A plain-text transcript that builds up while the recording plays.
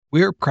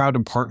We are proud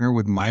to partner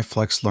with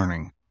MyFlex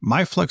Learning.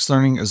 MyFlex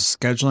Learning is a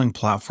scheduling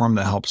platform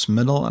that helps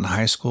middle and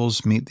high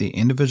schools meet the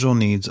individual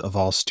needs of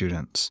all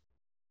students.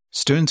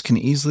 Students can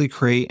easily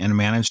create and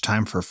manage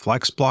time for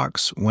flex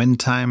blocks, win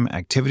time,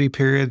 activity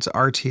periods,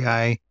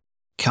 RTI,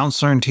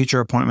 counselor and teacher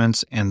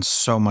appointments, and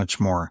so much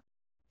more.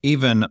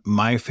 Even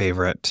my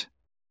favorite,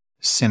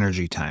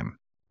 Synergy Time.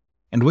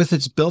 And with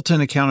its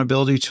built-in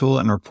accountability tool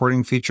and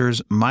reporting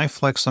features,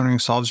 MyFlex Learning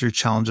solves your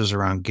challenges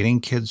around getting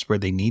kids where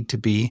they need to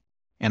be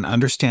and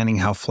understanding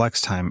how flex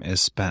time is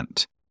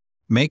spent.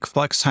 Make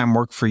flex time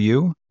work for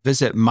you.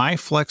 Visit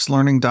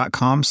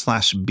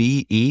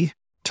myflexlearning.com/BE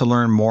to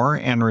learn more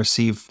and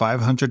receive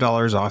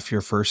 $500 off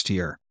your first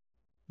year.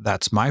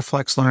 That's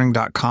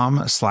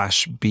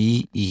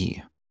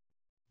myflexlearning.com/BE.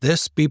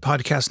 This B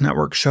Podcast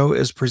Network show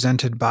is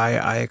presented by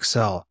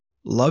IXL.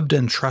 Loved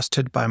and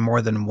trusted by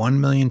more than 1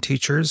 million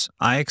teachers,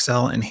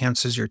 IXL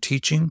enhances your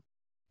teaching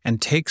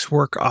and takes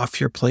work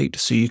off your plate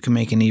so you can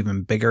make an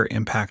even bigger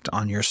impact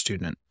on your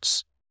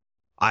students.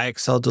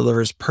 IXL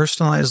delivers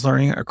personalized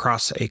learning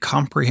across a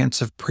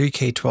comprehensive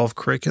pre-K-12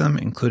 curriculum,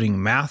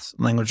 including math,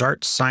 language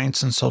arts,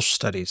 science, and social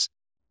studies,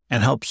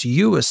 and helps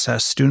you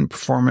assess student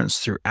performance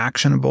through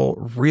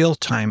actionable,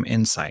 real-time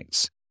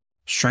insights.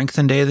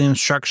 Strengthen daily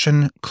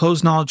instruction,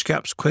 close knowledge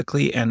gaps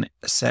quickly, and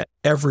set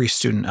every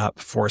student up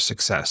for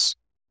success.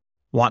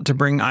 Want to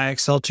bring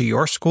IXL to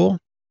your school?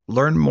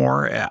 Learn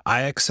more at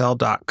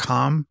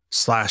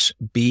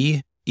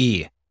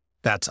ixl.com/BE.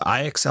 That's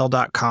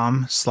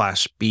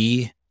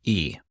ixl.com/BE.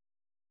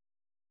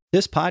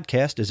 This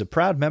podcast is a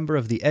proud member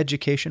of the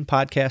Education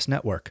Podcast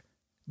Network.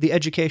 The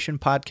Education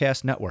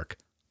Podcast Network.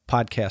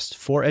 Podcasts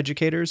for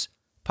educators,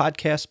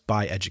 podcasts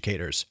by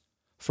educators.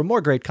 For more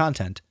great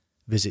content,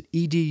 visit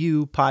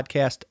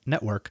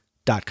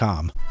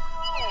edupodcastnetwork.com.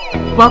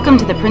 Welcome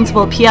to the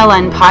Principal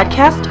PLN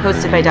podcast,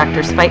 hosted by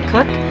Dr. Spike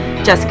Cook,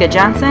 Jessica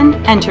Johnson,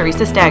 and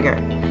Teresa Stager.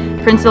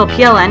 Principal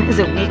PLN is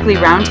a weekly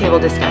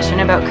roundtable discussion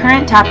about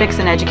current topics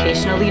in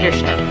educational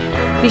leadership.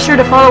 Be sure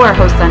to follow our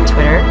hosts on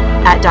Twitter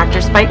at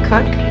Dr. Spike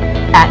Cook,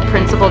 at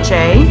Principal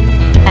J,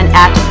 and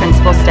at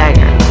Principal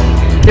Stager.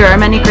 There are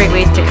many great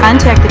ways to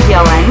contact the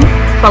PLN.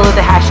 Follow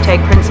the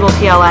hashtag Principal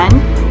PLN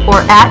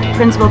or at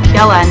Principal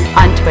PLN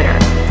on Twitter.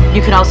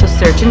 You can also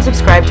search and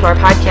subscribe to our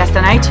podcast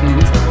on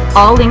iTunes.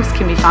 All links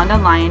can be found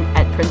online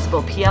at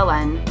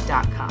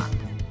principalpln.com.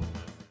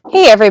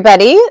 Hey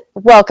everybody,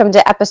 welcome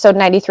to episode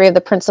 93 of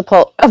the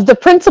Principal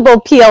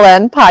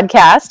PLN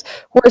podcast.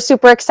 We're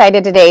super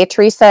excited today.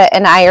 Teresa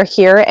and I are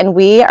here, and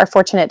we are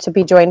fortunate to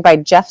be joined by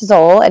Jeff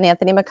Zoll and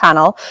Anthony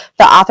McConnell,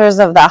 the authors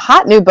of the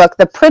hot new book,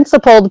 The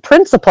Principled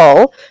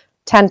Principal,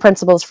 10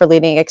 Principles for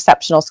Leading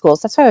Exceptional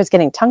Schools. That's why I was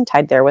getting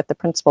tongue-tied there with the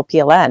Principal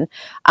PLN.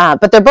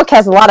 But their book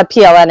has a lot of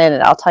PLN in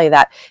it, I'll tell you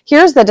that.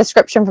 Here's the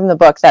description from the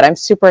book that I'm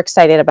super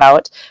excited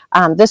about.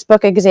 This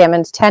book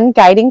examines 10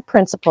 guiding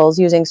principles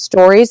using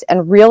stories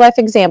and real-life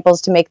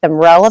examples to make them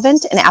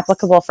relevant and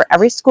applicable for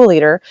every school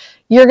leader.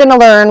 You're going to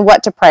learn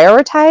what to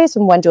prioritize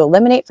and when to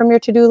eliminate from your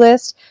to-do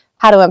list,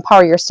 how to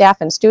empower your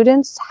staff and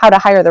students, how to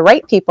hire the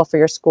right people for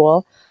your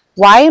school,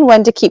 why and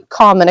when to keep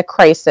calm in a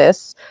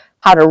crisis,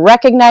 how to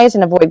recognize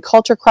and avoid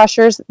culture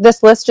crushers.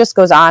 This list just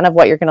goes on of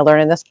what you're going to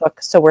learn in this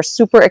book. So we're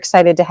super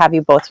excited to have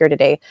you both here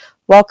today.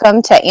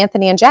 Welcome to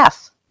Anthony and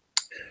Jeff.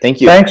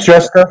 Thank you. Thanks,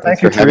 Jessica.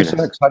 Thank you, for having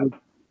Teresa. us.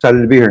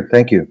 Excited to be here.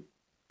 Thank you.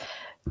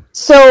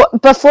 So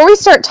before we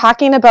start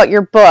talking about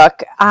your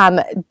book,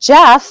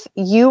 Jeff,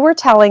 you were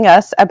telling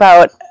us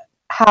about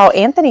how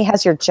Anthony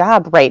has your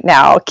job right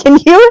now. Can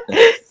you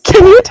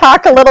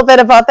talk a little bit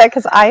about that?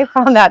 Because I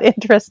found that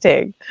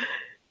interesting.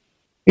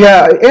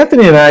 Yeah,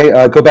 Anthony and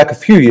I go back a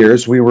few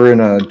years. We were in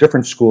a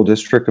different school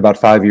district about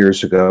 5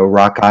 years ago,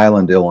 Rock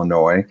Island,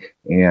 Illinois.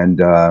 And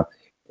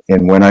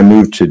when I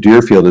moved to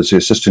Deerfield as the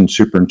assistant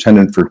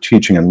superintendent for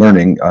teaching and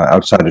learning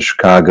outside of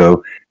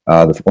Chicago,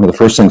 one of the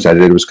first things I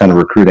did was kind of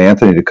recruit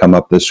Anthony to come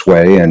up this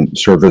way and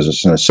serve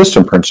as an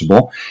assistant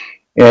principal.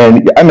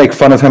 And I make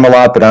fun of him a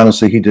lot, but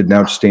honestly, he did an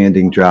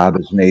outstanding job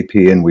as an AP,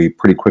 and we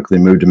pretty quickly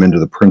moved him into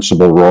the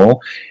principal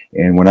role.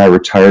 And when I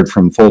retired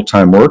from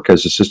full-time work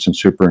as assistant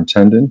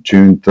superintendent,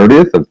 June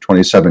 30th of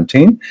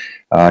 2017,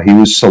 he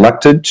was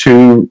selected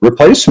to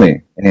replace me.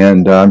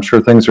 And I'm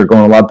sure things are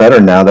going a lot better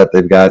now that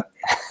they've got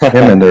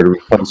him in there to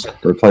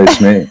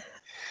replace me.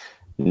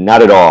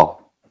 Not at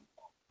all.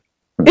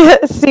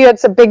 See,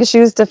 it's a big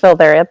shoes to fill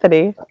there,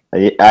 Anthony.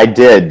 I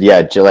did,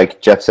 yeah.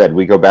 Like Jeff said,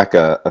 we go back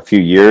a few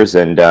years,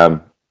 and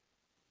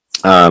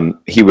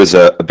he was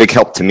a big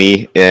help to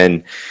me.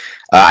 And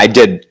I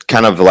did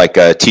kind of like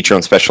a teacher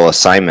on special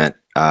assignment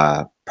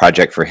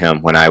project for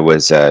him when I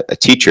was a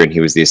teacher, and he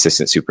was the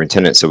assistant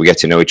superintendent. So we got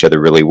to know each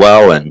other really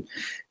well, and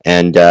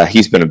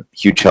he's been a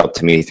huge help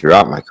to me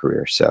throughout my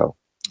career. So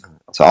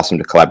it's awesome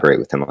to collaborate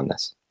with him on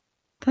this.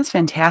 That's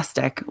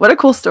fantastic. What a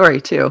cool story,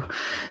 too.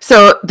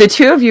 So the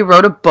two of you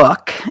wrote a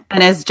book,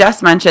 and as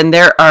Jess mentioned,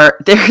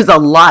 there's a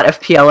lot of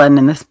PLN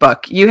in this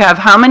book. You have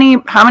how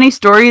many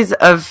stories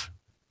of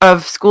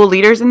school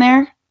leaders in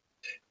there?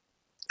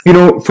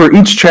 For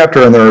each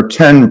chapter, and there are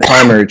 10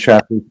 primary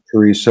chapters,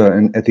 Teresa,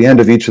 and at the end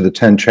of each of the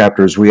 10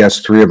 chapters, we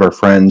asked 3 of our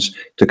friends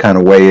to kind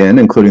of weigh in,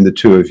 including the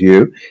 2 of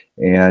you.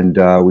 And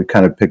we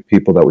kind of picked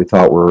people that we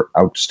thought were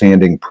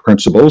outstanding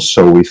principals.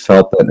 So we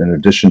felt that in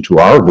addition to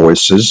our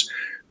voices,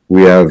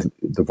 we have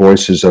the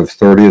voices of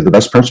 30 of the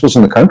best principals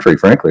in the country,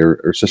 frankly, or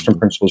assistant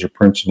principals or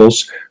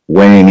principals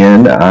weighing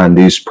in on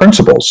these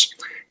principles.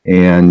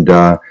 And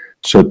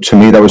so to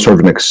me, that was sort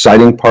of an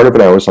exciting part of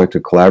it. I always like to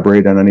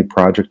collaborate on any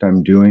project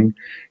I'm doing.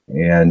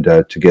 And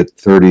to get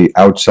 30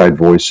 outside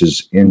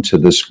voices into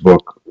this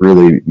book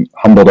really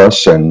humbled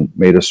us and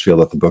made us feel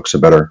that the book's a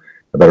better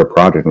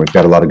project. And we've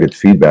got a lot of good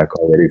feedback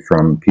already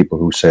from people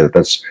who say that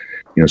that's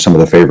some of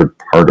the favorite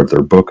part of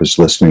their book is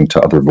listening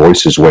to other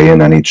voices weigh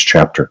in on each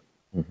chapter.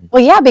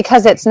 Well, yeah,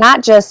 because it's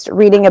not just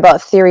reading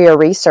about theory or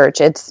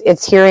research.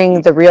 It's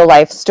hearing the real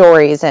life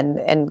stories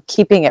and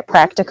keeping it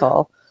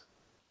practical.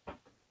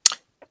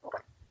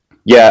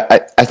 Yeah,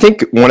 I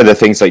think one of the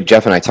things like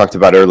Jeff and I talked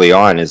about early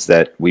on is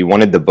that we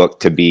wanted the book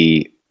to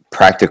be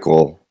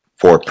practical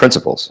for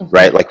principals,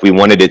 right? Like we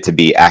wanted it to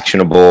be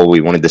actionable.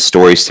 We wanted the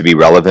stories to be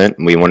relevant,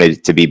 and we wanted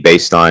it to be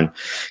based on,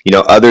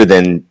 other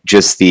than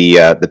just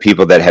the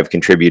people that have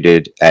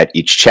contributed at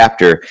each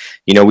chapter.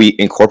 We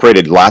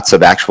incorporated lots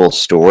of actual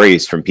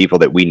stories from people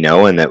that we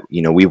know and that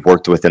we've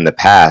worked with in the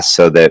past,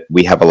 so that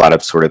we have a lot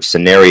of sort of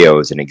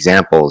scenarios and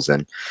examples.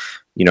 And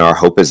our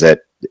hope is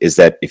that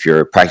if you're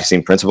a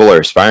practicing principal or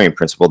aspiring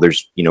principal,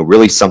 there's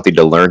really something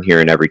to learn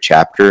here in every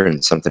chapter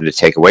and something to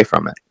take away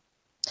from it.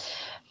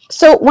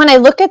 So when I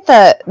look at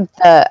the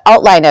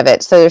outline of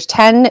it, so there's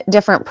 10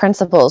 different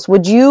principles.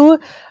 Could you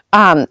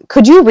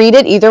read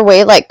it either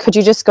way? Like, could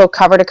you just go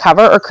cover to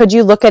cover, or could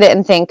you look at it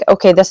and think,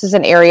 okay, this is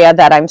an area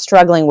that I'm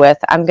struggling with.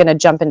 I'm going to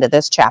jump into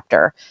this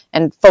chapter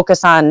and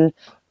focus on,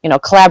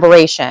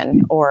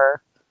 collaboration,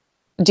 or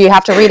do you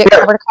have to read it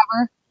cover to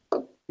cover?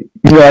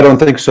 No, I don't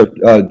think so,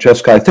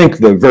 Jessica. I think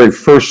the very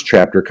first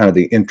chapter, kind of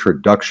the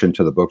introduction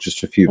to the book,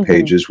 just a few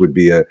pages, would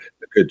be a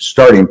good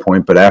starting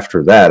point. But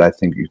after that, I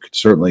think you could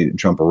certainly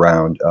jump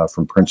around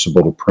from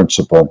principle to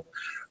principle.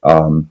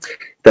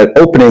 That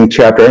opening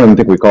chapter, I don't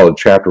think we call it a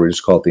chapter, we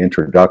just call it the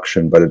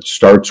introduction, but it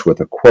starts with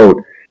a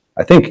quote.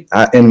 I think,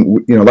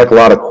 and like a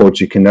lot of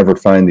quotes, you can never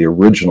find the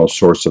original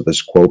source of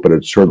this quote, but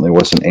it certainly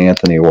wasn't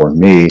Anthony or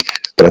me.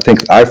 But I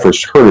think I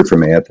first heard it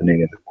from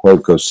Anthony, and the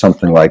quote goes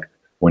something like,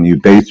 when you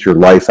base your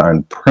life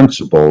on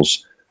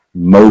principles,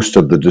 most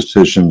of the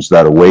decisions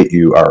that await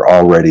you are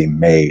already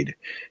made.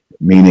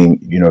 Meaning,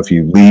 if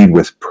you lead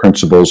with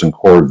principles and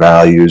core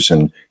values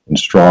and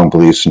strong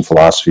beliefs and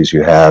philosophies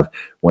you have,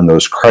 when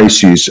those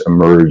crises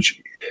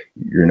emerge,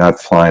 you're not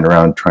flying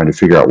around trying to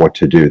figure out what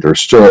to do. There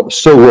still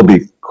will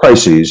be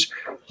crises,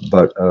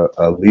 but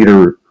a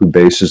leader who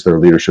bases their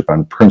leadership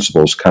on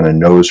principles kind of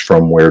knows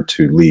from where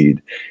to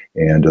lead.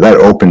 And that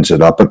opens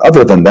it up. But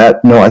other than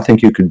that, no, I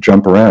think you could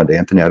jump around.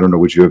 Anthony, I don't know,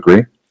 would you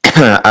agree?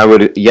 I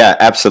would, yeah,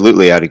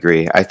 absolutely. I'd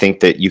agree. I think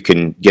that you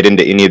can get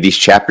into any of these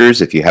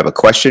chapters. If you have a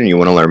question, you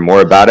want to learn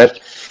more about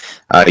it,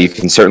 you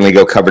can certainly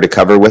go cover to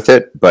cover with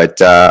it. But,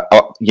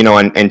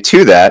 and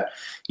to that,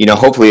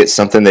 hopefully it's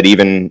something that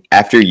even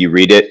after you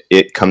read it,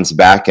 it comes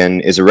back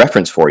and is a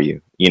reference for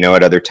you,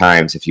 at other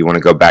times, if you want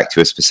to go back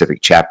to a specific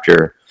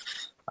chapter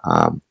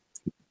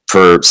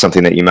for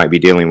something that you might be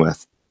dealing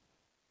with.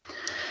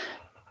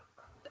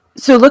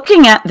 So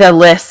looking at the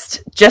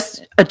list,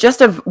 just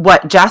of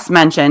what Jess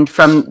mentioned,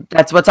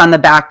 that's what's on the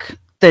back,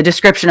 the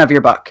description of your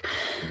book.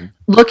 Mm-hmm.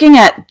 Looking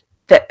at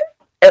the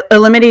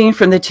eliminating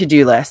from the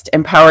to-do list,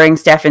 empowering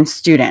staff and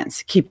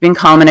students, keeping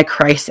calm in a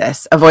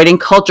crisis, avoiding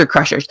culture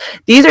crushers.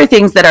 These are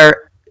things that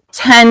are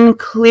 10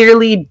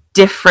 clearly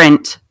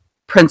different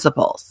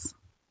principles,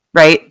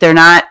 right?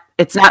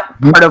 It's not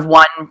part of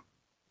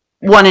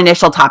one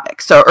initial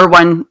topic. So, or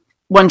one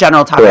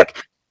general topic.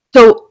 Yeah.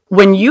 So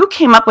when you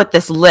came up with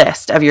this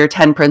list of your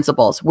 10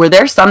 principles, were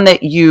there some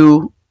that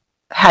you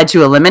had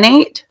to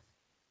eliminate?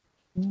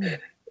 You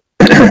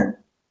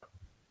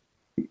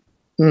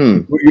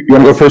want to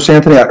go first,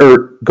 Anthony?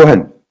 Or go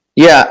ahead.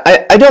 Yeah,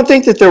 I don't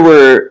think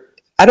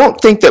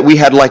that we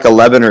had like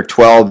 11 or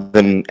 12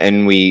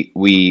 and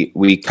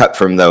we cut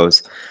from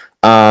those.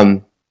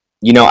 I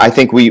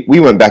think we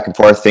went back and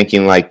forth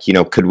thinking like,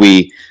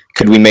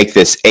 could we make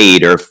this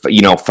 8 or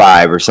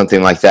 5 or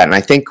something like that? And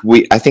I think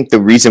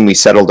the reason we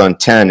settled on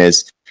 10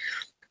 is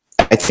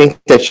I think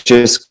that's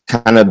just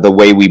kind of the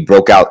way we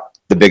broke out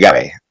the big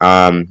way.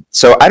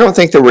 So I don't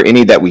think there were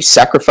any that we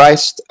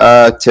sacrificed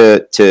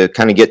to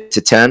kind of get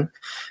to 10.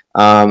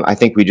 I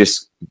think we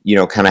just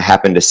kind of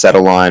happened to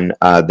settle on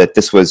that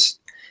this was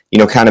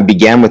kind of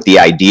began with the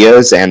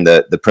ideas and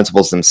the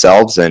principles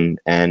themselves, and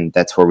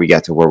that's where we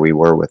got to where we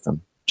were with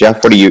them.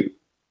 Jeff, what do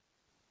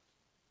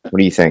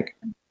you think?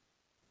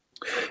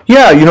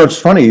 Yeah, it's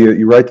funny.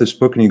 You write this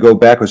book and you go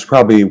back. It was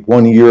probably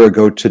 1 year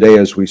ago today,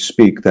 as we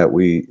speak, that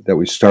we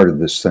started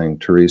this thing,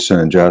 Teresa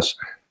and Jess,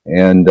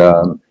 and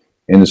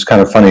it's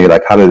kind of funny.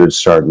 Like, how did it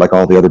start? Like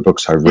all the other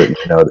books I've written,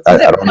 I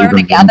don't even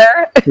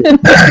together.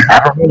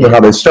 I don't remember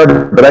how they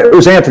started, but it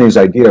was Anthony's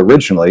idea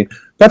originally.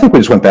 But I think we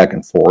just went back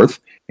and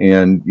forth,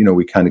 And,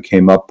 we kind of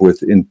came up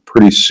with, in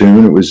pretty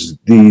soon, it was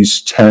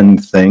these 10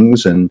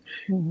 things, and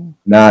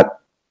not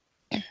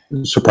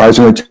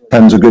surprisingly,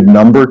 10's a good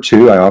number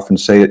too. I often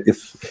say it,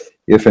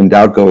 if in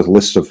doubt, go with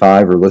lists of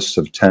 5 or lists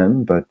of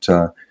 10. But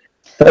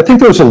I think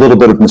there was a little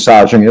bit of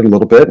massaging it a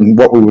little bit, and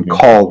what we would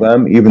call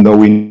them, even though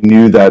we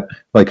knew that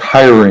like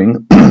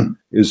hiring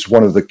is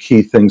one of the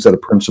key things that a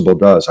principal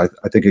does.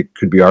 I think it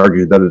could be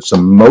argued that it's the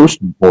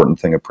most important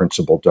thing a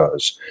principal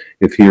does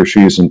if he or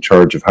she is in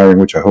charge of hiring,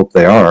 which I hope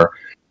they are.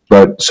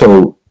 But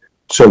so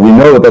we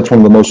know that that's one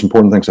of the most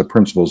important things that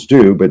principals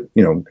do, but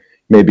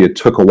maybe it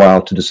took a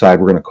while to decide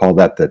we're going to call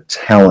that the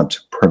talent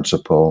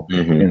principle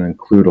and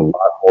include a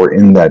lot more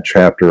in that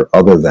chapter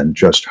other than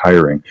just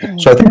hiring.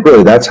 So I think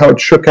really that's how it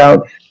shook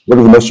out. What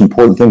are the most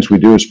important things we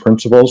do as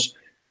principals?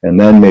 And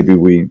then maybe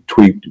we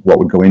tweaked what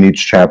would go in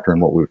each chapter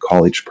and what we would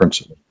call each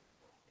principle.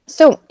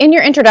 So in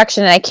your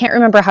introduction, and I can't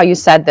remember how you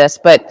said this,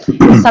 but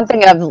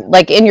something of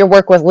like in your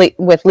work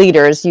with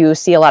leaders, you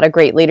see a lot of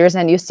great leaders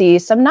and you see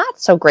some not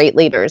so great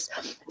leaders.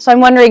 So I'm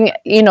wondering,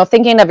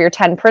 thinking of your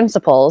 10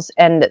 principles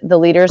and the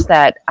leaders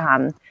that,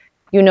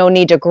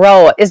 need to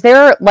grow, is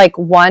there like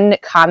one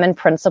common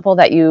principle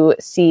that you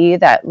see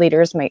that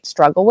leaders might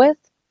struggle with?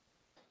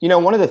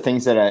 One of the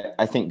things that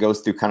I think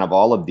goes through kind of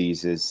all of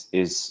these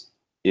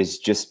is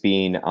just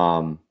being,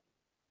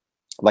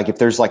 like if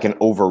there's like an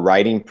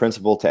overriding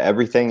principle to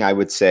everything, I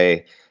would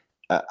say,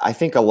 I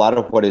think a lot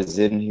of what is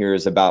in here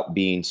is about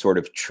being sort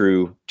of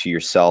true to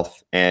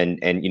yourself and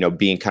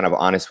being kind of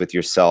honest with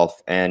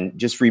yourself and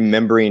just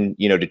remembering,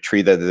 to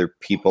treat other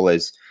people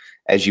as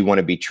you want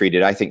to be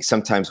treated. I think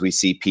sometimes we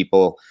see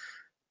people,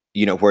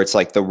 where it's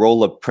like the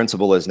role of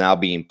principal is now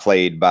being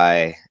played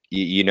by,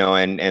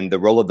 and the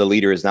role of the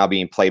leader is now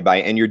being played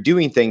by, and you're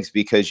doing things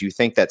because you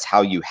think that's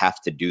how you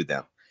have to do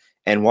them.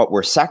 And what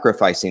we're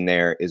sacrificing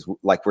there is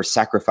like we're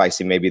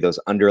sacrificing maybe those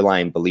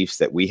underlying beliefs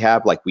that we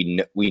have. Like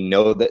we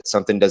know that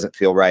something doesn't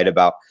feel right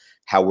about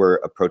how we're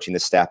approaching the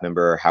staff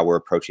member or how we're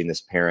approaching this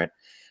parent.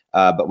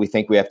 But we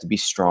think we have to be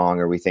strong,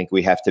 or we think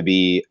we have to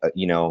be,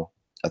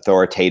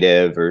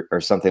 authoritative or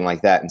something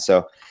like that. And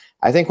so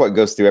I think what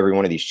goes through every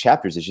one of these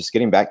chapters is just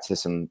getting back to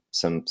some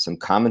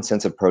common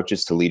sense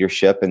approaches to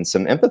leadership and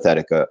some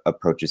empathetic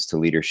approaches to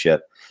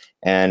leadership.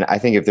 And I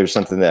think if there's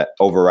something that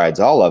overrides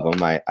all of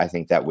them, I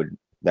think that would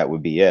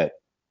be it.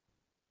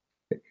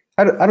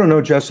 I don't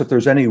know, Jess, if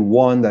there's any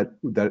one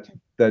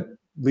that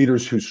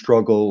leaders who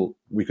struggle,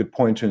 we could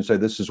point to and say,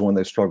 this is one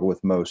they struggle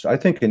with most. I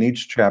think in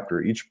each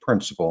chapter, each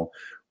principle,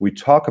 we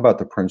talk about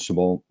the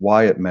principle,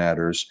 why it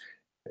matters,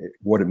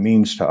 what it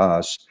means to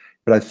us.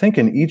 But I think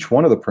in each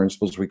one of the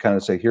principles, we kind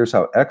of say, here's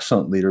how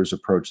excellent leaders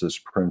approach this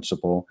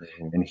principle.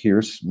 And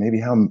here's maybe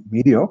how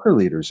mediocre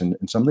leaders, and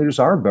some leaders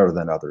are better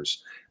than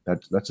others.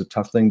 That's a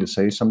tough thing to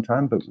say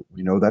sometimes, but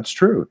we know that's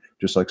true.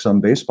 Just like some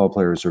baseball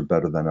players are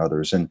better than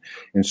others. And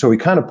so we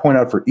kind of point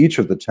out for each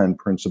of the 10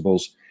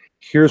 principles,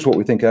 here's what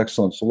we think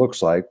excellence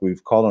looks like.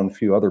 We've called on a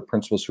few other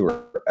principals who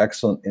are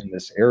excellent in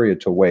this area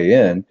to weigh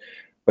in.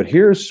 But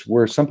here's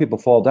where some people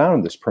fall down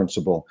in this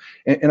principle.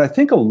 And I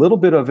think a little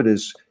bit of it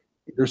is,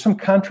 there's some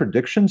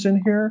contradictions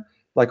in here.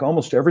 Like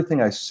almost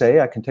everything I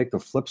say, I can take the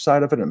flip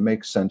side of it and it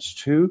makes sense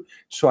too.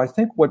 So I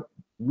think what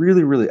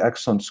really, really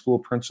excellent school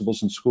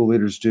principals and school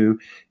leaders do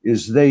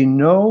is they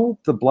know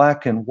the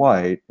black and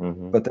white,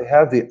 but they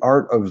have the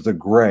art of the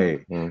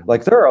gray.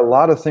 Like there are a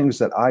lot of things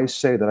that I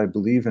say that I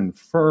believe in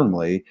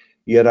firmly,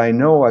 yet I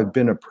know I've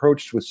been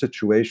approached with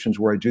situations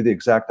where I do the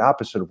exact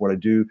opposite of what I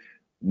do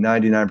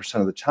 99%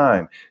 of the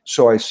time.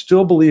 So I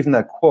still believe in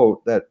that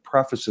quote that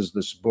prefaces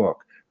this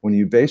book. When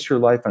you base your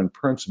life on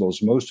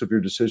principles, most of your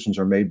decisions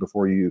are made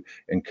before you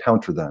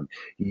encounter them.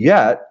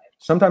 Yet,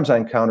 sometimes I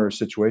encounter a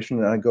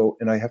situation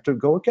and I have to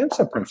go against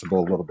that principle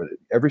a little bit.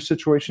 Every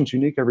situation's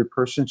unique, every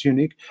person's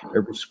unique,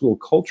 every school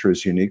culture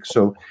is unique.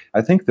 So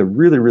I think the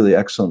really, really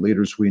excellent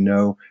leaders we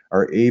know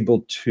are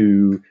able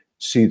to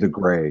see the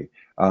gray.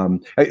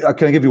 Can I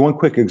give you one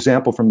quick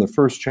example from the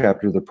first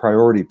chapter, the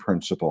priority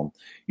principle?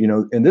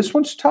 And this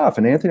one's tough,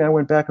 and Anthony and I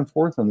went back and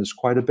forth on this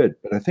quite a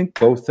bit, but I think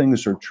both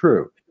things are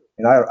true.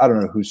 And I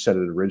don't know who said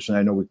it originally.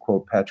 I know we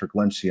quote Patrick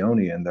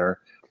Lencioni in there,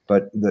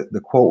 but the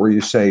quote where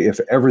you say, if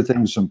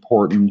everything's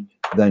important,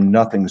 then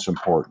nothing's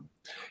important.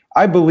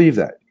 I believe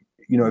that.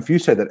 If you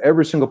say that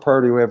every single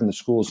priority we have in the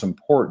school is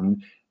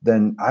important,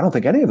 then I don't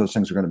think any of those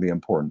things are going to be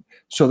important.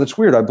 So that's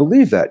weird. I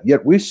believe that.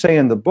 Yet we say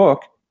in the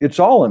book, it's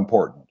all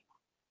important.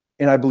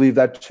 And I believe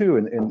that too.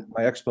 And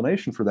my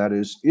explanation for that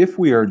is, if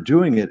we are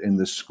doing it in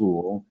the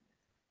school,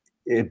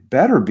 it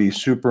better be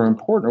super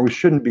important, or we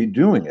shouldn't be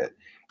doing it.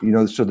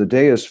 So the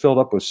day is filled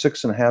up with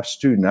 6.5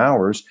 student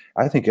hours.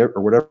 I think, or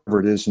whatever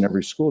it is in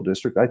every school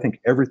district, I think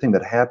everything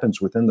that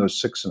happens within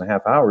those 6.5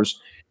 hours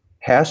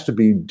has to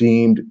be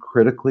deemed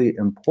critically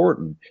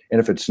important. And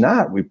if it's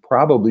not, we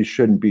probably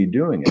shouldn't be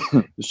doing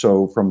it.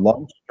 So from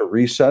lunch to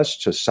recess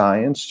to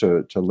science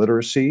to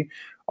literacy,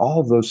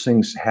 all of those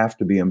things have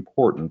to be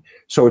important.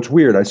 So it's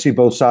weird. I see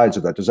both sides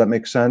of that. Does that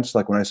make sense?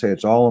 Like when I say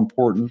it's all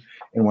important,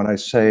 and when I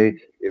say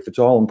if it's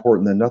all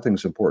important, then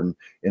nothing's important.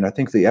 And I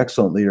think the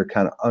excellent leader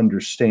kind of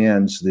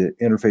understands the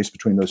interface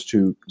between those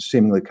two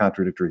seemingly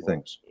contradictory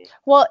things.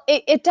 Well,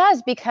 it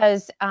does,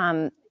 because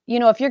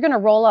if you're going to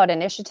roll out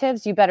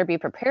initiatives, you better be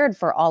prepared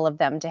for all of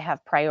them to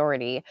have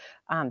priority,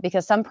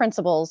 because some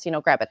principals,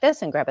 grab at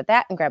this and grab at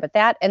that and grab at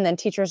that. And then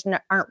teachers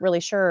aren't really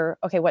sure,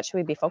 okay, what should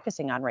we be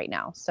focusing on right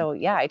now? So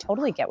yeah, I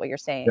totally get what you're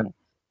saying. Yeah.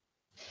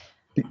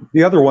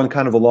 The other one,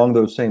 kind of along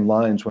those same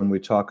lines, when we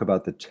talk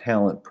about the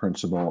talent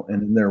principle,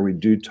 and in there we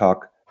do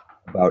talk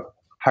about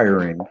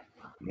hiring.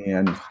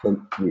 And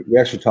so we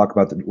actually talk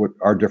about what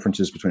our difference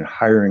is between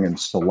hiring and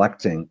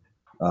selecting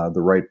the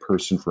right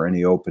person for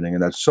any opening.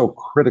 And that's so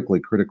critically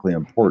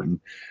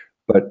important.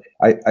 But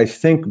I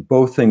think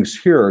both things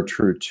here are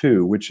true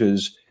too, which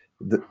is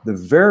the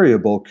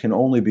variable can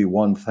only be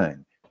one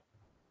thing: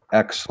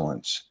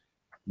 excellence.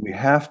 We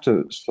have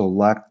to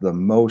select the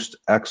most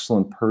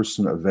excellent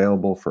person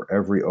available for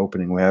every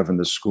opening we have in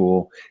the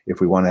school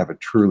if we want to have a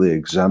truly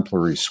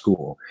exemplary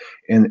school.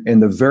 And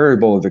the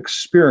variable of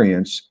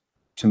experience,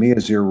 to me,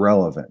 is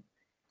irrelevant.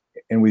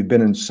 And we've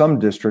been in some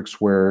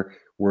districts where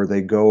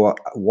they go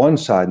one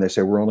side and they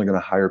say, we're only going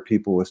to hire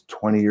people with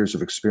 20 years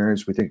of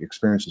experience. We think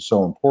experience is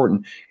so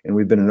important. And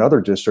we've been in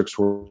other districts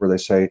where they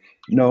say,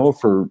 no,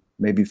 for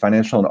maybe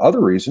financial and other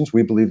reasons,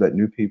 we believe that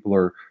new people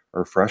are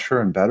fresher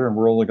and better, and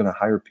we're only going to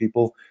hire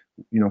people,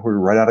 who are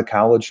right out of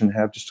college and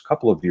have just a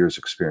couple of years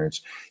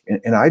experience.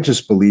 And I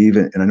just believe,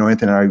 and I know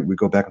Anthony and I, we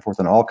go back and forth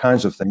on all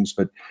kinds of things,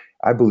 but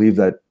I believe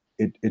that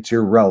it's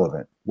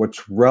irrelevant.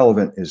 What's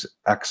relevant is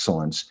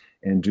excellence.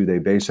 And do they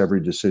base every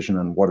decision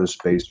on what is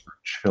best for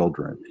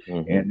children?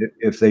 Mm-hmm. And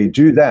if they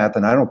do that,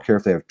 then I don't care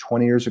if they have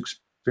 20 years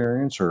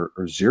experience or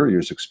 0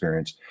 years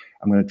experience.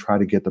 I'm going to try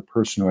to get the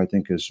person who I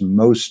think is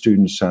most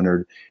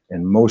student-centered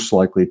and most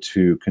likely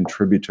to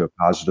contribute to a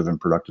positive and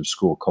productive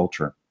school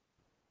culture.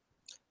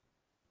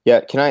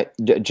 Yeah, can I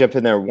jump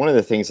in there? One of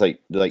the things, like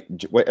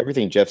what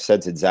everything Jeff said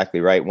is exactly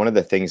right. One of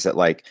the things that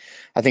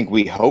I think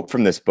we hope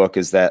from this book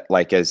is that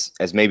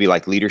as maybe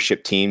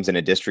leadership teams in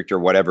a district or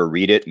whatever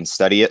read it and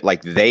study it,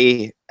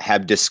 they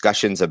have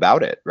discussions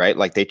about it,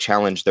 right? They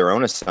challenge their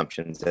own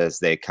assumptions as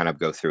they kind of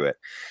go through it.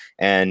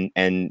 And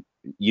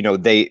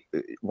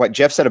what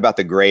Jeff said about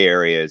the gray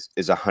area is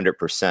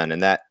 100%.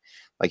 And that,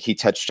 he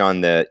touched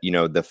on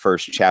the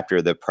first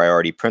chapter, the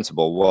priority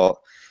principle.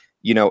 Well,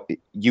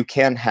 you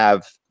can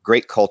have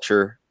great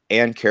culture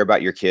and care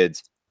about your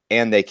kids,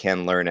 and they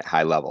can learn at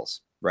high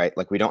levels, right?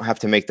 We don't have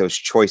to make those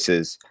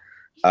choices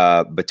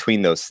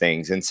between those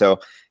things. And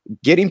so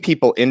getting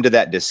people into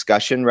that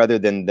discussion rather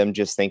than them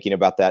just thinking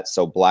about that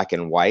so black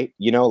and white,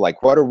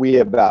 what are we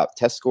about,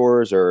 test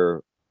scores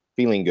or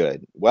feeling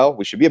good? Well,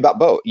 we should be about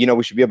both.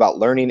 We should be about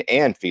learning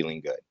and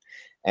feeling good.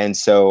 And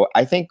so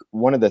I think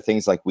one of the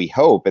things we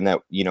hope, and that,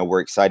 we're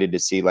excited to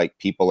see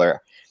people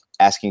are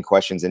asking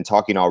questions and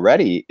talking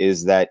already,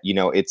 is that,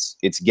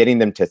 it's getting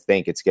them to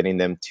think, it's getting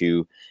them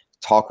to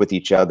talk with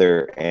each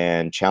other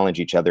and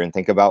challenge each other and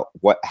think about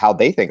how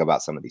they think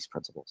about some of these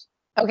principles.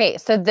 Okay.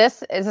 So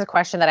this is a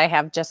question that I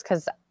have just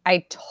because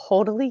I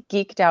totally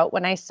geeked out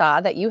when I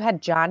saw that you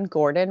had John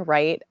Gordon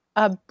write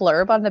a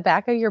blurb on the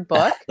back of your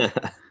book.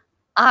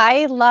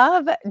 I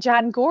love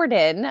John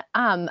Gordon.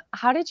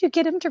 How did you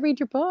get him to read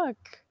your book?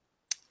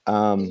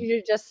 Did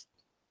you just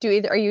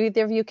are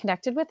either of you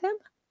connected with him?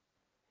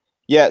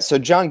 Yeah, so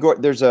John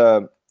Gordon, there's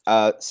a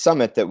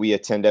summit that we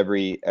attend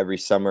every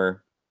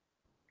summer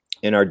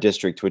in our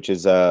district, which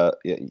is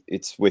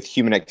it's with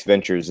Human X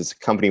Ventures. It's a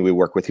company we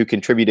work with who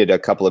contributed a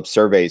couple of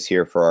surveys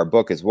here for our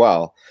book as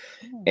well.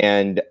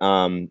 And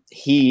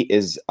he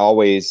is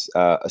always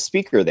a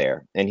speaker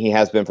there, and he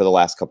has been for the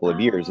last couple of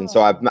years. And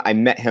so I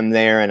met him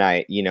there, and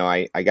I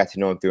got to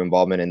know him through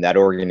involvement in that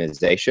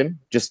organization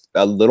just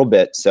a little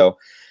bit. So.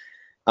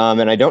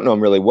 And I don't know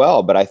him really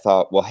well, but I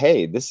thought, well,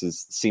 hey,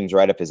 seems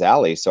right up his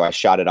alley. So I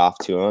shot it off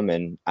to him,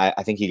 and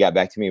I think he got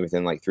back to me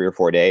within 3 or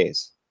 4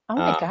 days. Oh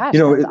my gosh,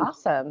 that's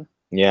awesome.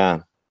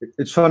 Yeah.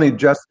 It's funny,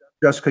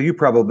 Jessica, you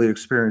probably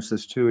experienced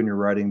this too in your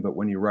writing, but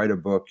when you write a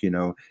book,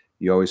 you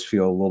always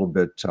feel a little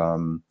bit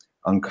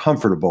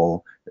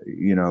uncomfortable,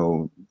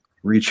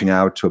 reaching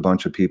out to a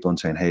bunch of people and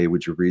saying, hey,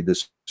 would you read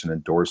this and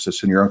endorse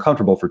this? And you're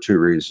uncomfortable for two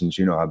reasons.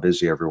 You know how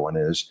busy everyone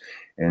is.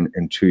 And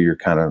two, you're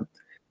kind of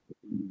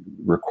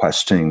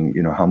requesting,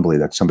 humbly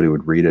that somebody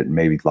would read it and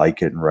maybe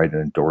like it and write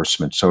an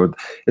endorsement. So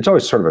it's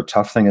always sort of a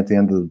tough thing at the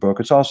end of the book.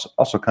 It's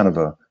also kind of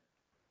a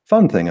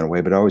fun thing in a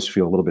way, but I always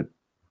feel a little bit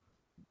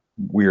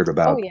weird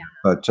about it.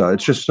 But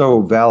it's just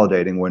so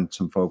validating when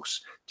some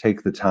folks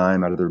take the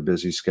time out of their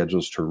busy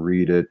schedules to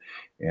read it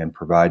and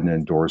provide an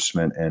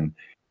endorsement. And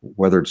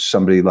whether it's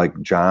somebody like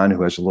John,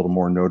 who has a little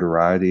more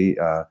notoriety,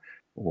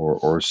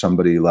 or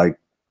somebody like,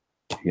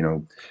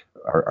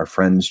 our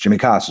friends, Jimmy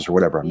Casas or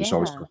whatever. I'm just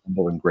always so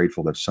humble and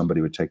grateful that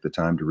somebody would take the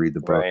time to read the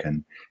book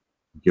and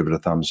give it a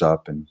thumbs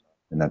up. And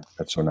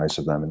that's so nice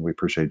of them. And we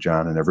appreciate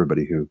John and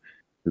everybody who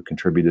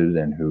contributed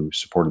and who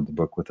supported the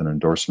book with an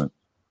endorsement.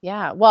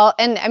 Yeah. Well,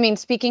 and I mean,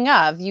 speaking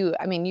of you've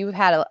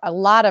had a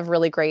lot of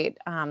really great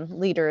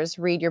leaders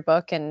read your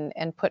book and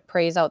put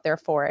praise out there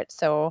for it.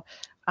 So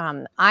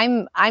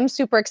I'm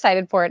super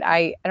excited for it.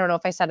 I don't know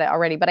if I said it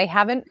already, but I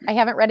haven't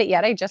read it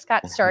yet. I just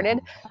got started,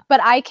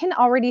 but I can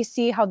already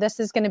see how this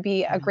is going to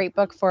be a great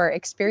book for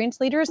experienced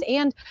leaders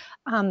and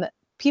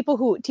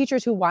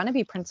teachers who want to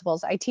be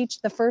principals. I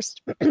teach the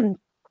first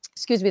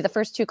the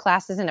first 2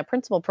 classes in a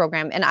principal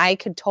program, and I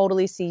could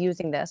totally see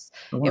using this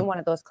in one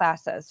of those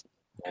classes.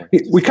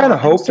 We kind of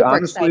hoped,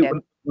 honestly,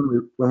 excited.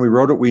 when we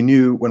wrote it, we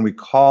knew when we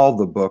called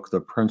the book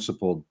The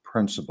Principled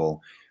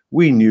Principal,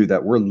 we knew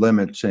that we're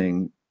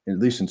limiting, at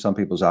least in some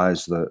people's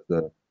eyes,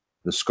 the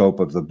scope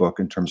of the book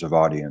in terms of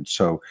audience.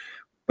 So,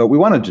 but we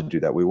wanted to do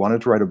that. We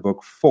wanted to write a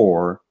book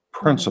for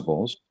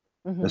principals,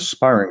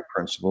 aspiring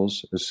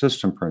principals,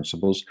 assistant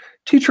principals,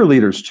 teacher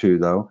leaders too,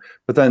 though.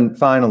 But then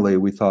finally,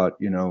 we thought,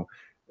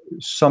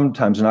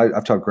 sometimes, and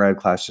I've taught grad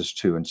classes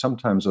too, and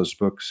sometimes those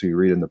books you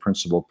read in the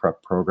principal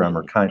prep program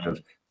are kind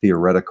of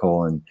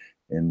theoretical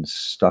and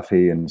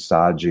stuffy and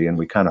stodgy, and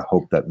we kind of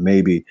hope that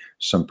maybe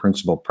some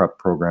principal prep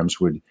programs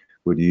would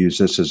use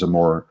this as a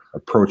more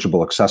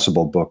approachable,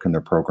 accessible book in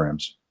their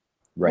programs.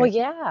 Right. Well,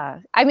 yeah.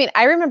 I mean,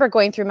 I remember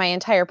going through my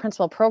entire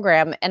principal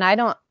program, and I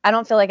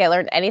don't feel like I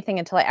learned anything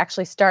until I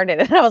actually started.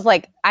 And I was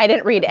like, I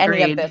didn't read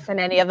any of this in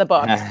any of the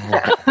books.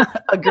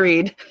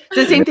 Agreed. It's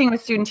the same thing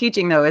with student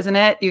teaching, though, isn't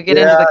it? You get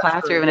into the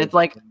classroom and it's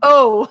like,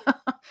 oh.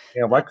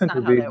 Yeah, why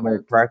couldn't there be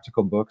more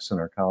practical books in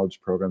our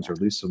college programs, or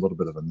at least a little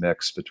bit of a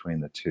mix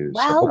between the two?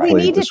 Well, we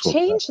need to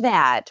change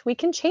that. We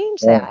can change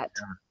that.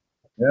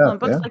 Yeah,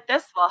 books like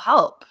this will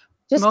help.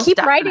 Just Most keep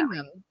definitely. writing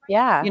them.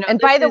 Yeah. And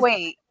by the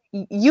way,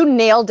 you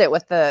nailed it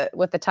with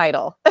the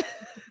title.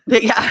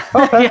 Yeah.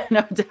 Okay. Yeah,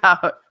 no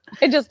doubt.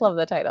 I just love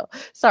the title.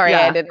 Sorry,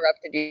 I had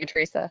interrupted you,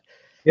 Teresa.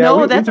 Yeah,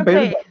 no, that's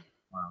okay.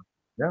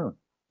 Yeah.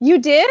 You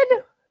did?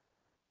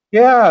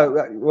 Yeah.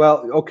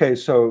 Well, okay.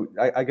 So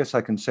I guess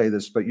I can say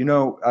this, but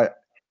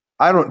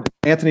I don't,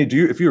 Anthony,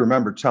 if you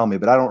remember, tell me,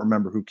 but I don't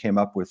remember who came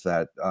up with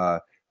that.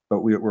 But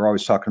we're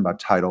always talking about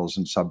titles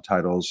and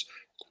subtitles.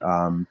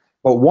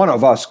 But one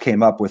of us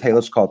came up with, hey,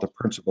 let's call it The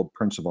Principled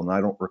Principal. And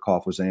I don't recall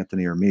if it was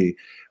Anthony or me,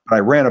 but I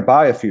ran it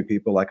by a few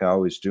people like I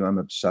always do. I'm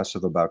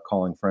obsessive about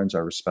calling friends I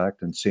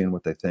respect and seeing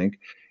what they think.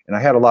 And I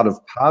had a lot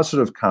of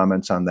positive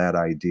comments on that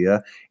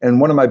idea.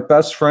 And one of my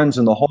best friends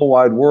in the whole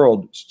wide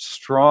world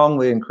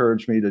strongly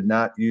encouraged me to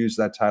not use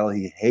that title.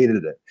 He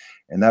hated it.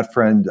 And that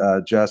friend,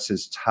 Jess,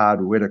 is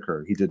Todd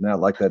Whitaker. He did not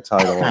like that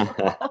title.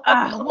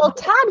 Well,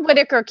 Todd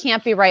Whitaker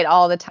can't be right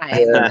all the time.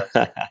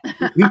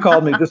 He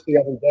called me just the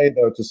other day,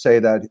 though, to say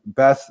that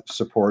Beth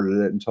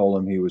supported it and told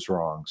him he was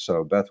wrong.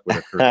 So Beth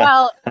Whitaker.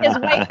 Well, his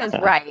wife is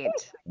right.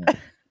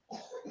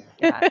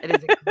 Yeah, it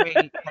is a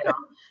great title.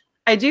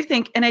 I do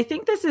think, and I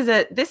think this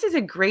is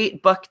a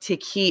great book to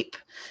keep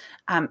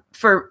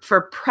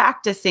for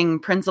practicing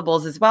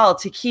principals as well,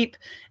 to keep,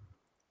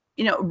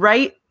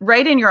 right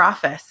in your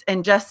office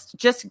and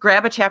just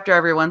grab a chapter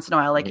every once in a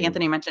while, like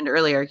Anthony mentioned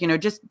earlier,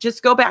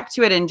 just go back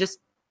to it and just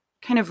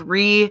kind of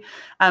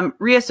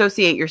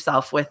reassociate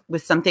yourself with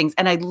some things.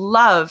 And I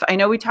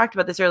know we talked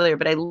about this earlier,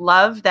 but I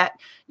love that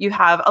you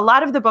have a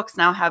lot of the books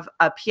now have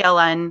a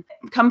PLN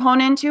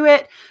component to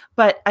it.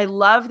 But I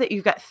love that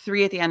you've got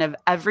 3 at the end of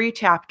every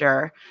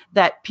chapter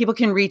that people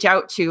can reach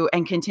out to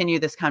and continue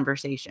this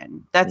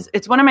conversation.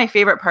 It's one of my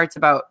favorite parts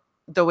about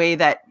the way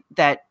that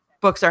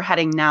books are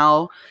heading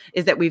now,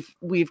 is that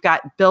we've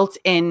got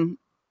built-in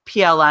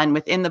PLN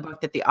within the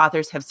book that the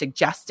authors have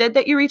suggested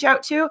that you reach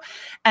out to.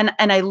 And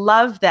I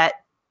love that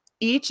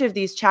each of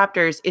these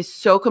chapters is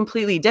so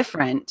completely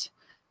different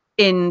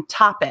in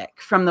topic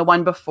from the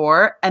one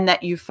before, and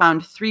that you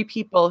found 3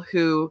 people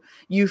who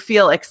you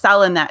feel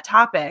excel in that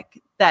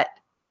topic that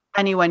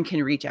anyone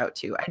can reach out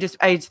to.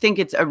 I think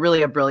it's a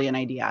brilliant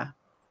idea.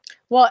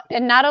 Well,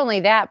 and not only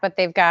that, but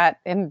they've got,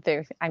 and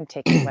I'm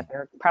taking what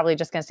they're probably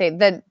just going to say,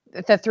 the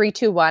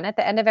 3-2-1 at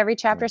the end of every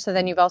chapter. So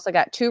then you've also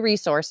got 2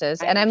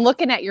 resources. And I'm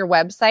looking at your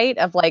website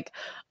of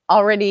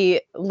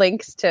already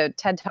links to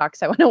TED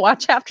Talks I want to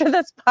watch after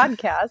this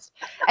podcast.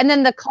 And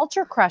then the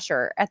Culture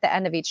Crusher at the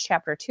end of each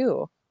chapter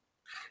too.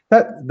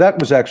 That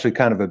was actually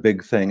kind of a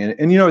big thing. And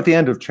at the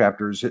end of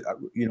chapters,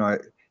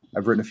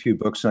 I've written a few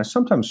books, and I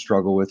sometimes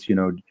struggle with,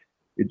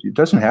 it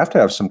doesn't have to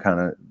have some kind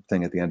of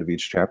thing at the end of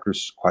each chapter,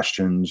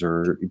 questions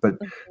but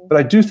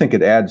I do think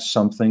it adds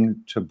something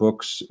to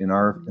books in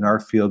our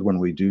field when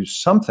we do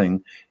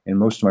something. And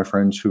most of my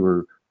friends who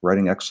are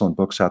writing excellent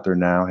books out there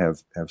now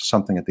have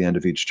something at the end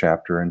of each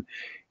chapter. And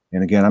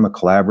again, I'm a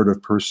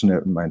collaborative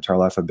person. My entire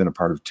life I've been a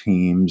part of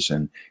teams,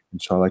 and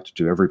so I like to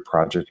do every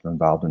project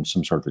involved in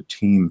some sort of a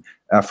team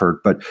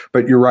effort.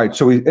 But you're right.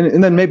 So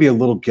and then maybe a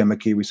little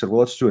gimmicky, we said, well,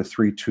 let's do a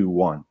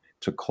 3-2-1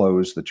 to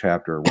close the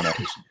chapter. When I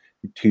was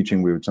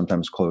teaching, we would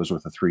sometimes close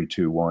with a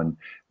 3-2-1,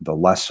 the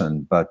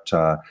lesson. But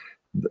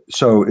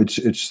so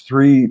it's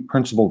 3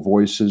 principal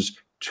voices,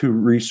 2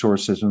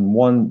 resources, and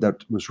one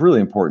that was really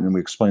important, and we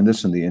explained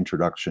this in the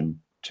introduction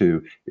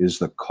to, is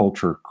the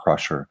Culture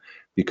Crusher.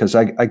 Because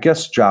I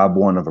guess job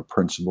 1 of a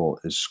principal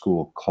is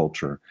school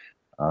culture.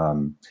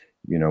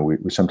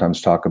 We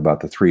sometimes talk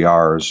about the 3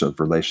 R's of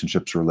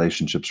relationships.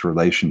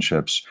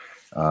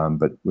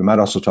 But we might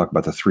also talk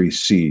about the 3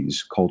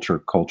 C's: culture,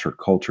 culture,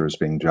 culture as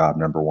being job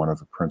number 1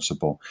 of a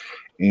principal.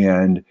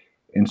 And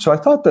so I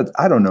thought that,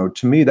 I don't know,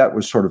 to me, that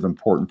was sort of an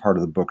important part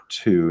of the book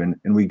too.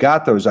 And we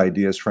got those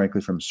ideas,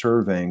 frankly, from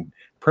surveying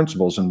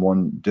principals in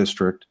one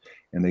district,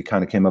 and they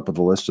kind of came up with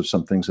a list of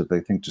some things that they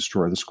think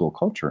destroy the school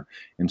culture.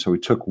 And so we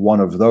took one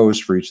of those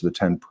for each of the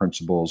 10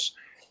 principals,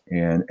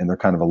 and they're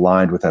kind of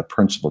aligned with that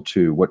principle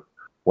too.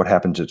 What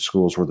happens at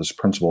schools where this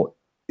principle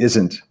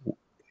isn't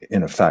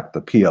in effect,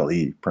 the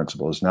PLE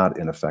principle is not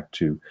in effect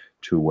too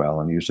well,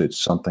 and usually it's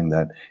something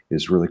that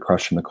is really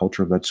crushing the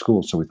culture of that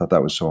school. So we thought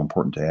that was so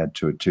important to add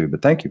to it too.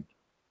 But thank you.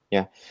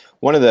 Yeah,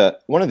 one of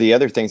the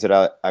other things that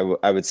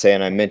I would say,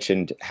 and I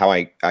mentioned how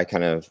I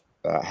kind of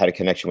had a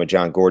connection with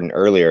John Gordon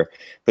earlier,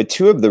 but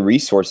 2 of the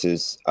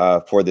resources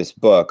for this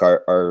book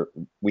are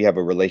we have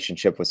a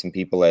relationship with some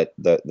people at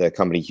the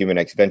company Human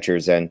X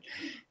Ventures, and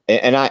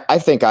I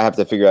think I have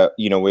to figure out,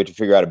 we have to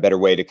figure out a better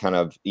way to kind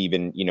of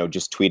even,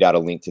 just tweet out a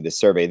link to this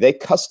survey. They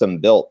custom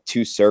built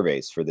 2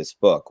 surveys for this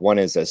book. One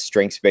is a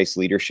strengths-based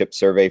leadership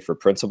survey for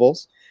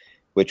principals,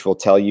 which will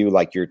tell you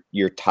like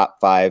your top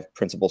 5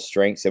 principal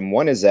strengths. And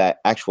one is that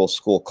actual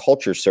school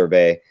culture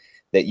survey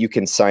that you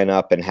can sign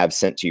up and have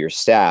sent to your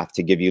staff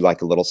to give you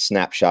like a little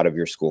snapshot of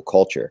your school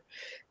culture.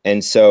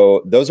 And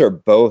so those are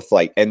both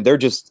and they're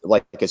just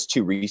like as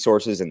 2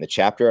 resources in the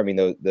chapter. I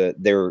mean,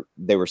 they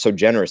were so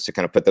generous to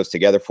kind of put those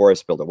together for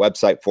us, build a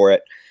website for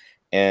it.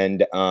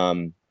 And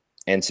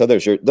so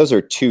those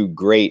are 2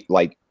 great,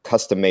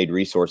 custom made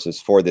resources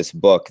for this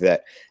book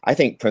that I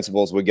think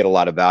principals would get a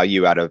lot of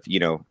value out of,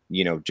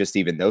 just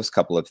even those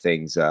couple of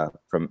things,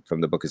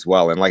 from the book as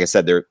well. And like I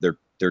said,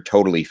 they're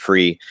totally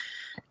free,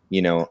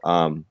 And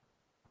book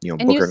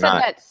you or said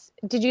not.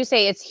 did you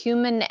say it's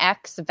Human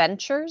X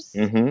Ventures?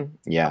 Mm-hmm.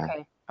 Yeah.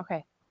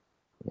 Okay.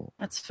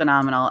 That's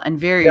phenomenal and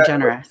very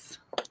generous.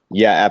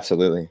 Yeah,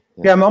 absolutely.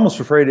 Yeah, I'm almost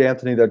afraid,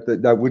 Anthony,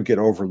 that would get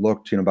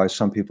overlooked, by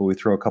some people. We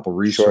throw a couple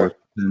resources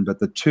in, but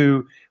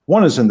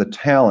one is in the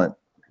talent.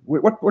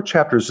 What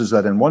chapters is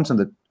that in? One's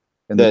in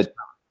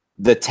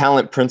the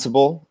talent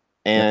principle,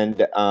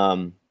 and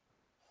I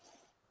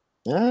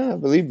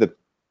believe the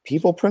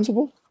people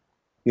principle.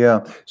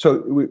 Yeah.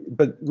 So,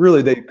 but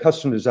really, they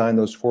custom designed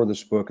those for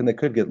this book, and they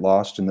could get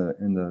lost in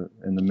the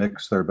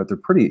mix there. But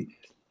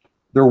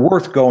they're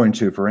worth going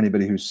to for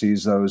anybody who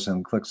sees those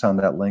and clicks on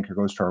that link or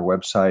goes to our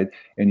website.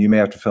 And you may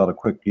have to fill out a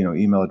quick,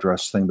 email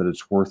address thing, but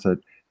it's worth it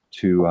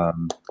to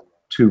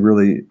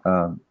really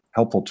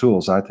helpful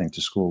tools, I think,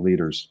 to school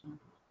leaders.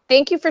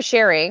 Thank you for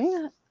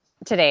sharing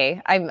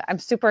today. I'm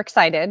super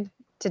excited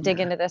to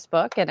dig into this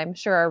book, and I'm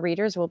sure our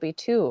readers will be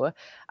too.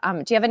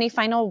 Do you have any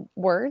final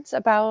words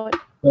about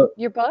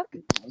your book?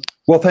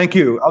 Well, thank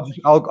you.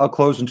 I'll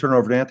close and turn it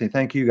over to Anthony.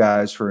 Thank you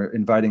guys for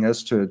inviting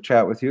us to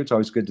chat with you. It's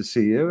always good to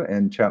see you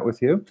and chat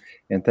with you.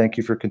 And thank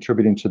you for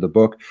contributing to the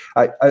book.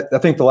 I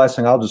think the last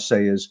thing I'll just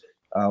say is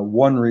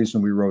one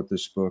reason we wrote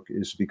this book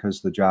is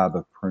because the job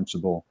of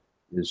principal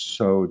is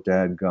so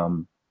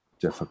dadgum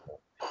difficult.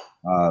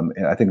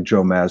 And I think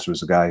Joe Maz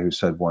was the guy who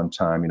said one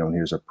time, when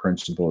he was a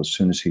principal, as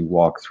soon as he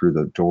walked through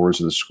the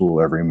doors of the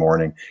school every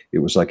morning, it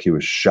was like he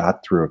was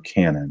shot through a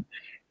cannon.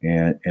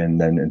 And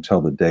then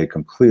until the day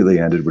completely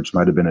ended, which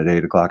might have been at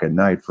 8 o'clock at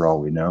night for all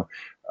we know,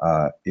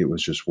 it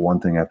was just one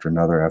thing after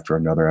another, after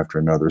another, after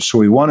another. So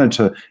we wanted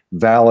to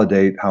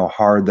validate how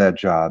hard that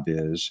job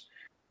is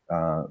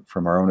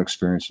from our own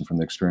experience and from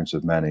the experience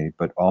of many,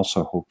 but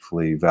also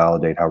hopefully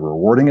validate how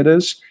rewarding it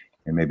is,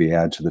 and maybe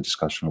add to the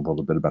discussion a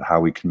little bit about how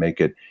we can make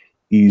it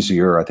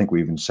easier. I think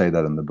we even say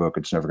that in the book.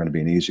 It's never going to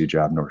be an easy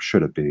job, nor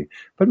should it be,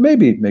 but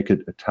maybe make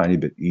it a tiny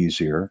bit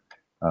easier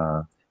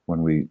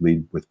when we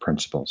lead with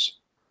principles.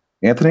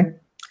 Anthony?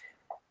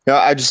 No,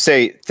 I just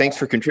say thanks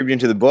for contributing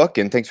to the book,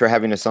 and thanks for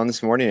having us on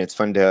this morning. It's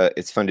fun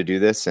to do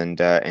this and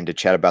to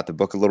chat about the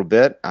book a little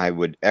bit. I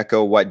would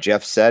echo what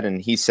Jeff said,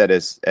 and he said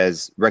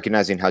as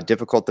recognizing how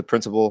difficult the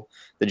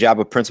job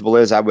of principal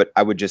is. I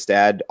would just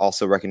add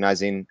also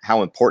recognizing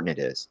how important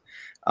it is,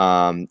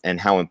 and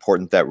how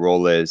important that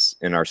role is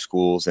in our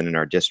schools and in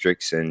our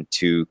districts and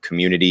to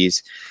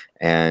communities,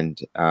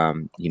 and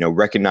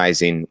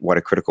recognizing what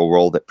a critical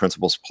role that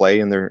principals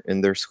play in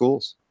their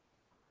schools.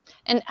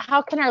 And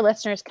how can our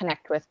listeners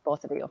connect with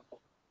both of you?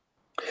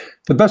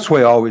 The best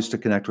way always to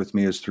connect with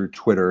me is through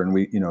Twitter, and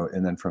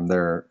and then from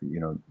there,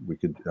 we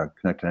could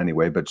connect in any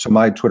way. But so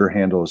my Twitter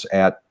handle is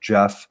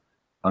 @Jeff_Zoul,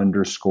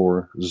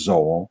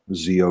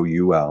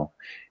 Zoul,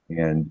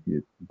 and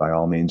by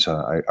all means,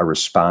 I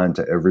respond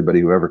to everybody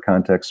who ever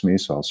contacts me.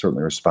 So I'll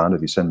certainly respond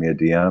if you send me a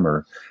DM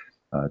or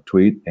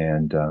tweet,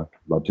 and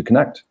love to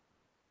connect.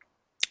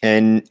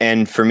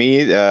 And for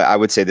me, I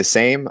would say the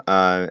same.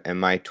 And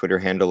my Twitter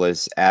handle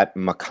is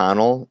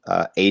 @McConnell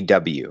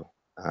AW.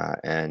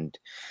 And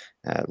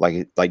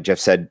like Jeff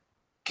said,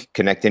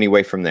 connect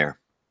anyway from there.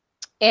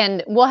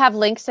 And we'll have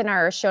links in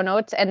our show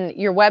notes, and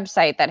your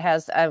website that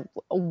has a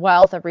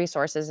wealth of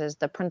resources is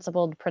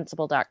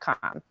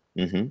theprincipledprincipal.com.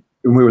 Mm-hmm.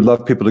 And we would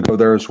love people to go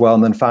there as well.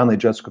 And then finally,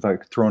 Jessica, if I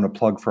could throw in a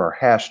plug for our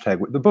hashtag.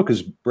 The book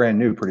is brand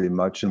new pretty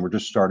much, and we're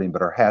just starting,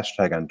 but our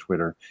hashtag on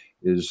Twitter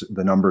is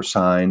the number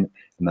sign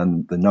and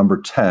then the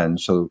number 10.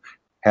 So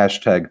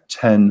hashtag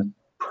 10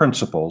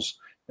 principles,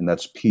 and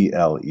that's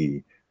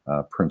PLE,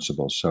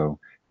 principles. So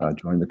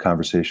join the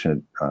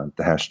conversation at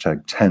the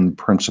hashtag 10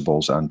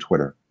 principles on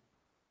Twitter.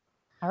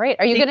 All right.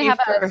 Are you going to have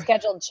a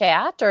scheduled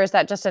chat, or is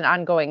that just an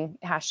ongoing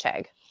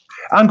hashtag?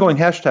 Ongoing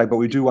hashtag, but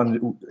we do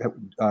want to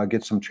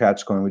get some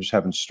chats going. We just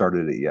haven't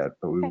started it yet,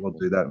 but we will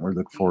do that, and we're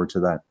looking forward to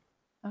that.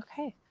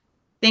 Okay.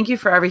 Thank you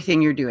for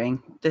everything you're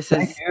doing. This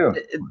book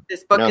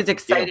is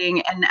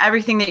exciting, and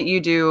everything that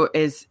you do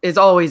is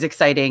always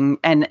exciting.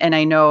 And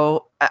I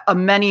know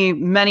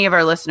many of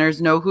our listeners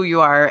know who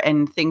you are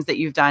and things that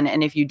you've done.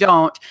 And if you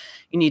don't,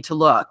 you need to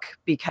look,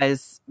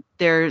 because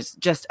there's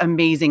just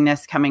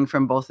amazingness coming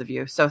from both of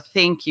you. So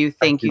thank you.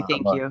 Thanks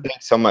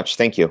so much.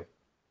 Thank you.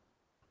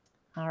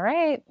 All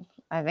right.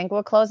 I think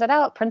we'll close it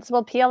out.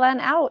 Principal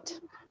PLN out.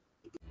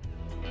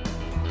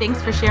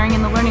 Thanks for sharing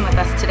in the learning with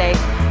us today.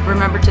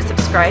 Remember to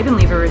subscribe and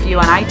leave a review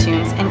on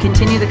iTunes, and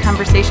continue the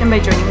conversation by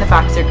joining the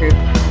Voxer group.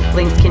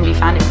 Links can be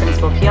found at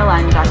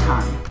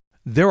principalpln.com.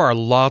 There are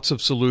lots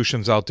of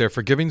solutions out there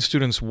for giving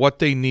students what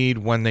they need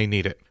when they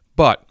need it.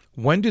 But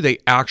when do they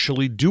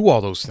actually do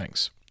all those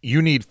things?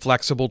 You need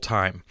flexible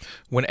time.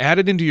 When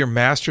added into your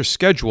master's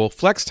schedule,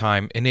 Flex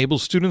Time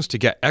enables students to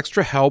get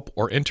extra help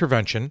or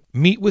intervention,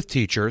 meet with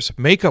teachers,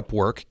 make up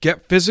work,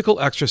 get physical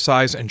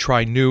exercise, and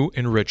try new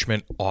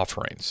enrichment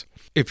offerings.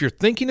 If you're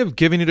thinking of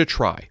giving it a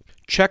try,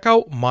 check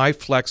out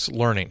MyFlex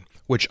Learning,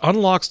 which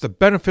unlocks the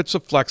benefits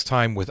of Flex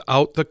Time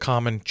without the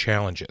common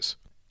challenges.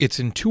 Its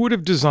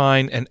intuitive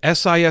design and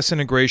SIS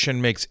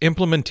integration makes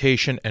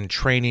implementation and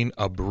training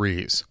a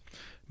breeze.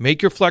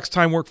 Make your Flex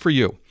Time work for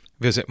you.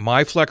 Visit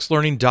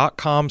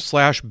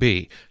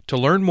myflexlearning.com/B to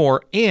learn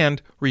more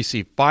and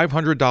receive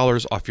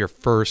 $500 off your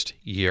first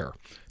year.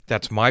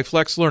 That's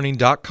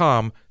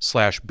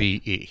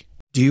myflexlearning.com/BE.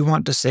 Do you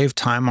want to save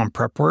time on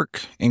prep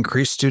work,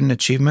 increase student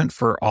achievement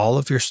for all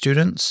of your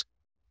students,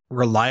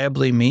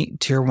 reliably meet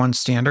Tier 1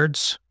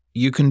 standards?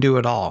 You can do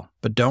it all,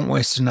 but don't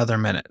waste another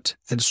minute.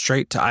 Head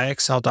straight to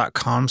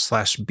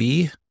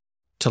ixl.com/B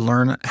to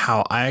learn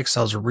how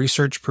IXL's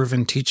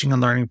research-proven teaching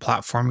and learning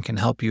platform can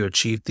help you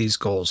achieve these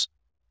goals.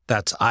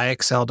 That's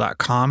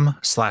ixl.com/BE.